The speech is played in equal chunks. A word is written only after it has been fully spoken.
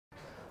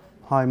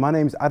Hi, my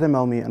name is Adam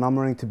Elmi and I'm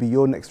going to be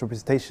your next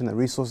representation and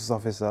resources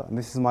officer, and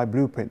this is my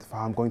blueprint for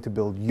how I'm going to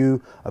build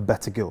you a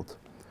better guild.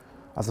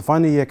 As a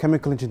final year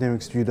chemical engineering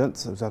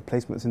student, I've had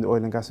placements in the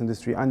oil and gas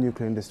industry and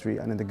nuclear industry,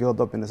 and in the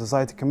guild I've been a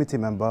society committee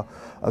member,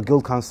 a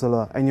guild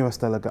councillor, NUS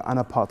delegate and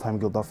a part-time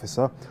guild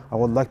officer. I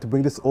would like to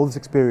bring all this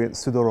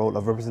experience to the role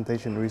of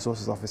representation and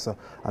resources officer,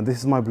 and this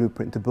is my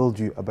blueprint to build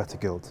you a better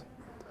guild.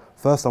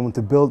 First, I want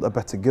to build a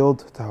better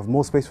guild, to have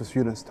more space for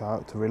students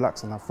to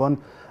relax and have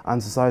fun,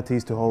 and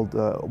societies to hold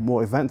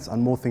more events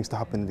and more things to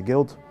happen in the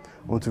guild.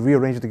 I want to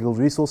rearrange the guild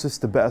resources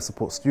to better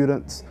support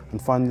students. And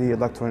finally,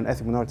 I'd like to run an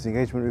ethnic minorities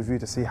engagement review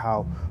to see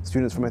how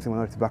students from ethnic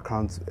minority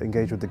backgrounds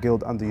engage with the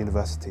guild and the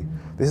university.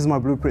 This is my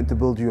blueprint to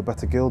build you a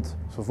better guild.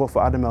 So vote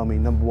for Adam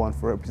Elmi, #1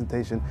 for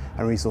representation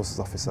and resources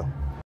officer.